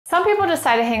Some people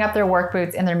decide to hang up their work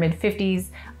boots in their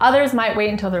mid-50s, others might wait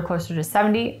until they're closer to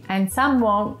 70, and some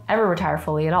won't ever retire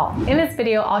fully at all. In this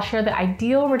video, I'll share the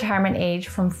ideal retirement age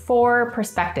from 4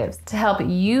 perspectives to help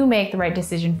you make the right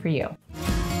decision for you.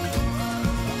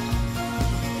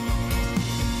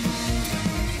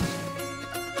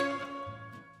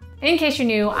 In case you're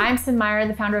new, I'm Cyn Meyer,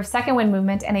 the founder of Second Wind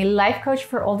Movement and a life coach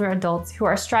for older adults who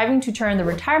are striving to turn the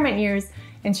retirement years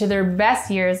into their best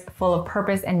years full of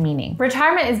purpose and meaning.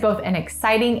 Retirement is both an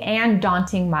exciting and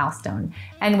daunting milestone,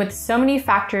 and with so many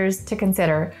factors to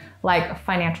consider, like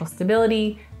financial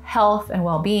stability, health and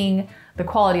well-being, the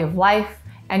quality of life,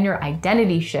 and your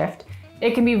identity shift,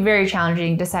 it can be very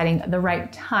challenging deciding the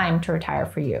right time to retire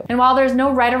for you. And while there's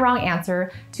no right or wrong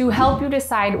answer, to help you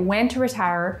decide when to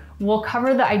retire, we'll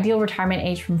cover the ideal retirement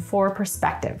age from 4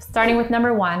 perspectives, starting with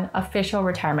number 1, official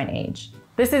retirement age.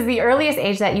 This is the earliest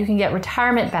age that you can get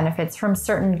retirement benefits from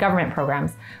certain government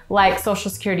programs, like Social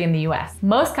Security in the US.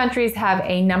 Most countries have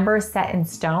a number set in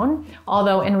stone,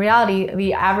 although in reality,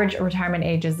 the average retirement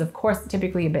age is of course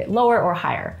typically a bit lower or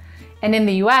higher. And in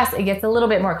the US, it gets a little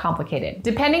bit more complicated.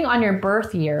 Depending on your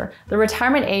birth year, the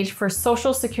retirement age for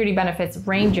Social Security benefits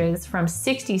ranges from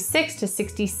 66 to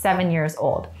 67 years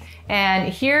old.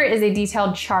 And here is a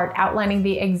detailed chart outlining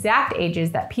the exact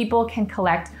ages that people can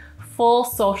collect full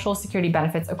Social Security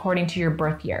benefits according to your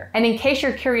birth year. And in case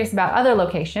you're curious about other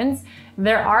locations,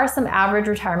 there are some average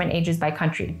retirement ages by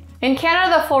country. In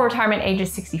Canada, the full retirement age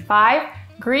is 65,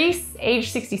 Greece, age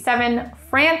 67,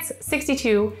 France,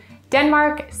 62,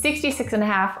 Denmark,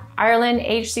 66.5, Ireland,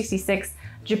 age 66,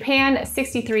 Japan,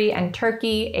 63, and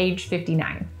Turkey, age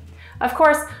 59. Of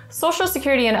course, Social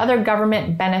Security and other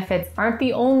government benefits aren't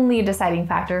the only deciding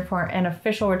factor for an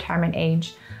official retirement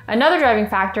age. Another driving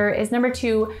factor is number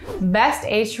 2, best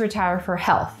age to retire for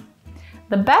health.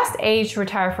 The best age to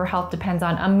retire for health depends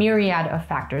on a myriad of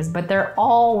factors, but they're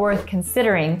all worth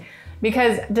considering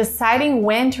because deciding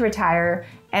when to retire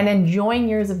and enjoying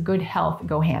years of good health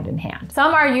go hand in hand.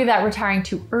 Some argue that retiring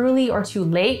too early or too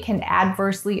late can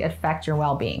adversely affect your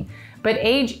well-being, but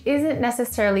age isn't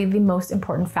necessarily the most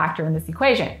important factor in this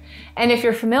equation. And if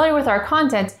you're familiar with our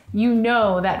content, you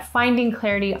know that finding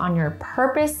clarity on your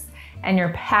purpose and your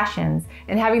passions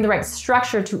and having the right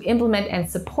structure to implement and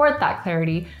support that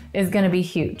clarity is gonna be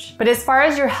huge. But as far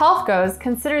as your health goes,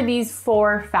 consider these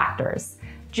 4 factors.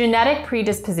 Genetic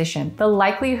predisposition. The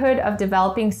likelihood of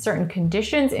developing certain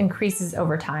conditions increases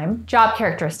over time. Job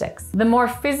characteristics. The more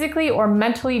physically or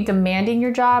mentally demanding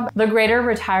your job, the greater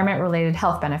retirement-related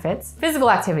health benefits. Physical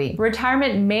activity.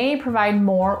 Retirement may provide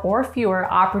more or fewer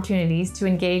opportunities to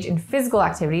engage in physical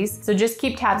activities, so just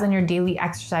keep tabs on your daily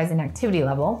exercise and activity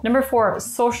level. Number 4,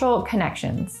 social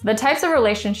connections. The types of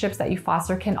relationships that you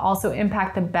foster can also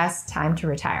impact the best time to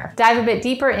retire. Dive a bit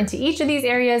deeper into each of these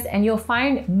areas and you'll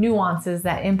find nuances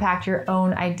that impact your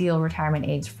own ideal retirement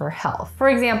age for health. For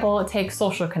example, take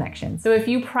social connections. So if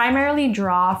you primarily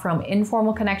draw from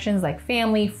informal connections like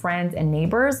family, friends, and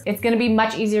neighbors, it's gonna be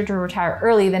much easier to retire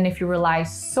early than if you rely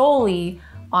solely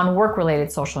on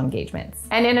work-related social engagements.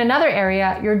 And in another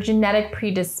area, your genetic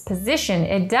predisposition,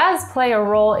 it does play a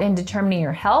role in determining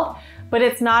your health, but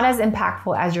it's not as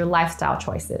impactful as your lifestyle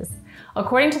choices.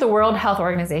 According to the World Health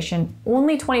Organization,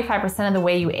 only 25% of the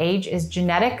way you age is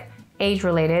genetic,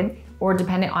 age-related, or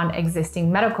dependent on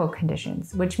existing medical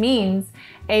conditions, which means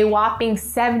a whopping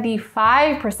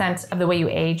 75% of the way you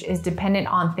age is dependent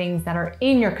on things that are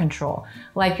in your control,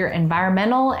 like your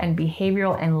environmental and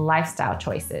behavioral and lifestyle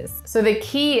choices. So the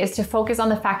key is to focus on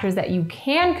the factors that you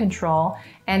can control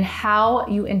and how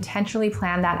you intentionally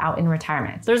plan that out in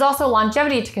retirement. There's also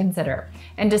longevity to consider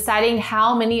and deciding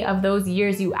how many of those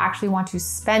years you actually want to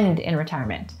spend in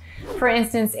retirement. For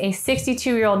instance, a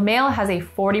 62-year-old male has a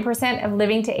 40% of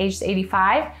living to age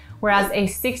 85, whereas a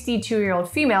 62-year-old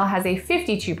female has a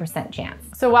 52% chance.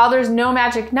 So while there's no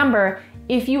magic number,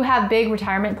 if you have big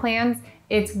retirement plans,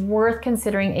 it's worth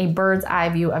considering a bird's eye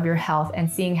view of your health and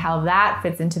seeing how that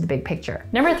fits into the big picture.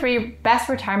 Number 3, best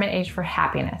retirement age for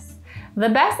happiness. The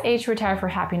best age to retire for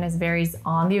happiness varies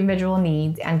on the individual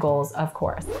needs and goals, of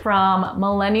course. From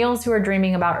millennials who are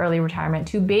dreaming about early retirement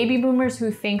to baby boomers who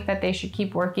think that they should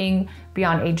keep working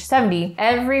beyond age 70,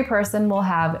 every person will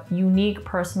have unique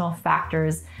personal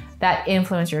factors that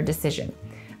influence your decision.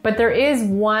 But there is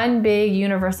one big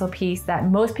universal piece that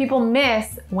most people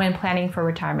miss when planning for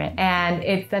retirement, and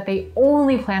it's that they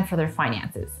only plan for their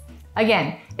finances.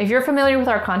 Again, if you're familiar with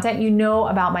our content, you know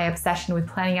about my obsession with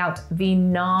planning out the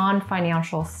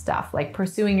non-financial stuff, like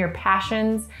pursuing your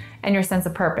passions and your sense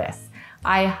of purpose.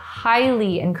 I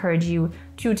highly encourage you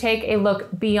to take a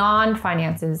look beyond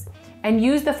finances and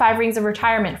use the 5 rings of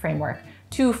retirement framework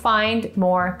to find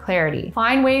more clarity.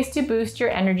 Find ways to boost your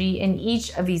energy in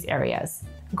each of these areas.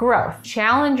 Growth.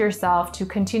 Challenge yourself to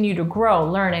continue to grow,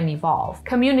 learn, and evolve.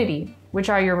 Community, which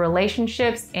are your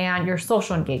relationships and your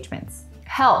social engagements.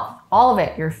 Health, all of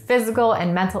it, your physical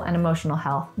and mental and emotional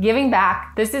health. Giving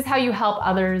back, this is how you help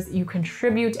others, you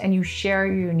contribute, and you share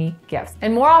your unique gifts.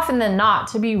 And more often than not,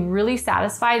 to be really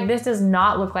satisfied, this does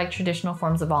not look like traditional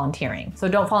forms of volunteering. So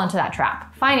don't fall into that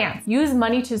trap. Finance, use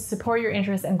money to support your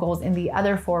interests and goals in the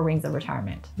other 4 rings of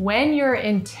retirement. When you're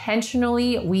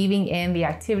intentionally weaving in the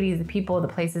activities, the people, the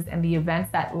places, and the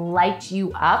events that light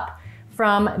you up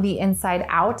from the inside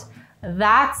out,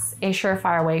 that's a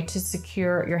surefire way to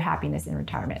secure your happiness in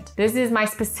retirement. This is my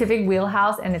specific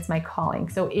wheelhouse and it's my calling.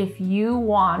 So if you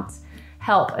want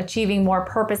help achieving more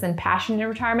purpose and passion in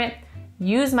retirement,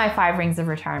 use my 5 rings of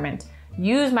retirement.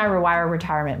 Use my Rewire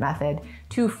retirement method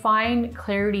to find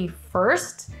clarity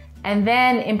first and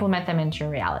then implement them into your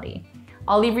reality.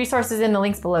 I'll leave resources in the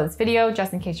links below this video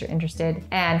just in case you're interested.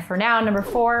 And for now, number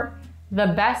 4,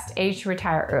 the best age to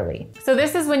retire early. So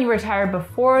this is when you retire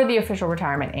before the official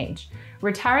retirement age.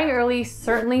 Retiring early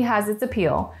certainly has its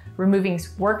appeal, removing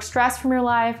work stress from your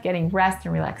life, getting rest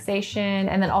and relaxation,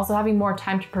 and then also having more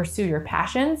time to pursue your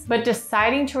passions. But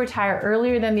deciding to retire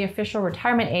earlier than the official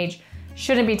retirement age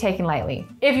shouldn't be taken lightly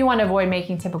if you want to avoid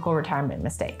making typical retirement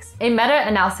mistakes. A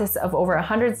meta-analysis of over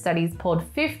 100 studies pulled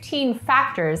 15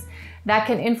 factors that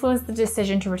can influence the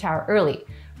decision to retire early,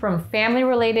 from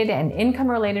family-related and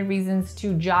income-related reasons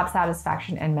to job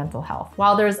satisfaction and mental health.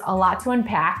 While there's a lot to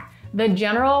unpack, the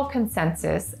general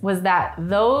consensus was that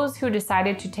those who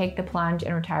decided to take the plunge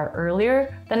and retire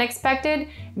earlier than expected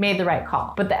made the right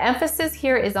call. But the emphasis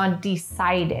here is on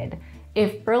decided.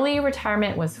 If early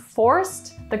retirement was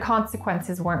forced, the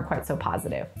consequences weren't quite so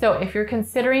positive. So if you're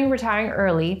considering retiring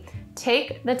early,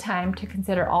 take the time to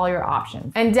consider all your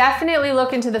options and definitely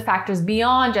look into the factors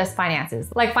beyond just finances,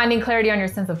 like finding clarity on your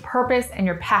sense of purpose and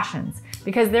your passions,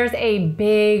 because there's a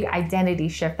big identity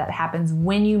shift that happens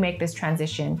when you make this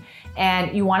transition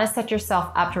and you want to set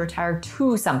yourself up to retire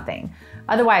to something.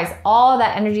 Otherwise, all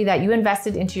that energy that you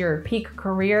invested into your peak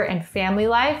career and family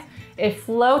life, it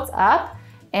floats up.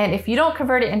 And if you don't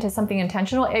convert it into something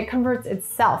intentional, it converts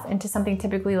itself into something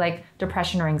typically like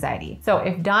depression or anxiety. So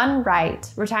if done right,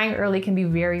 retiring early can be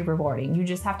very rewarding. You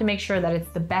just have to make sure that it's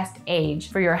the best age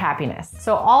for your happiness.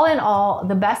 So all in all,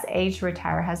 the best age to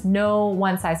retire has no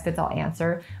one-size-fits-all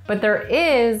answer, but there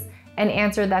is an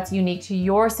answer that's unique to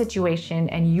your situation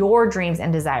and your dreams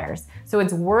and desires. So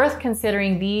it's worth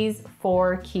considering these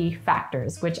 4 key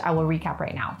factors, which I will recap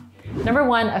right now. Number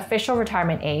 1, official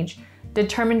retirement age,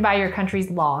 determined by your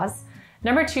country's laws.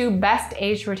 Number 2, best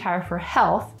age to retire for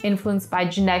health, influenced by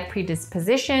genetic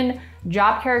predisposition,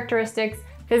 job characteristics,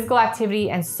 physical activity,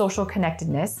 and social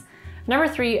connectedness. Number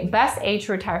 3, best age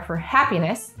to retire for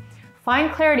happiness.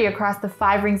 Find clarity across the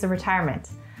 5 rings of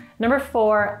retirement. Number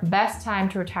 4, best time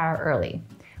to retire early.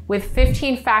 With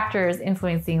 15 factors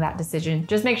influencing that decision,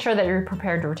 just make sure that you're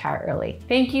prepared to retire early.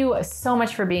 Thank you so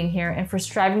much for being here and for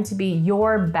striving to be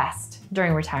your best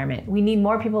during retirement. We need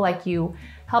more people like you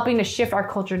helping to shift our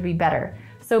culture to be better.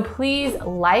 So please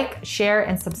like, share,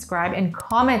 and subscribe and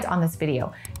comment on this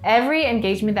video. Every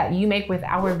engagement that you make with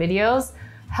our videos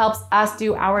helps us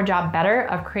do our job better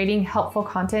of creating helpful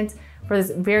content for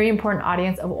this very important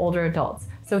audience of older adults.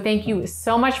 So thank you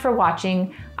so much for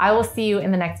watching. I will see you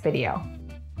in the next video.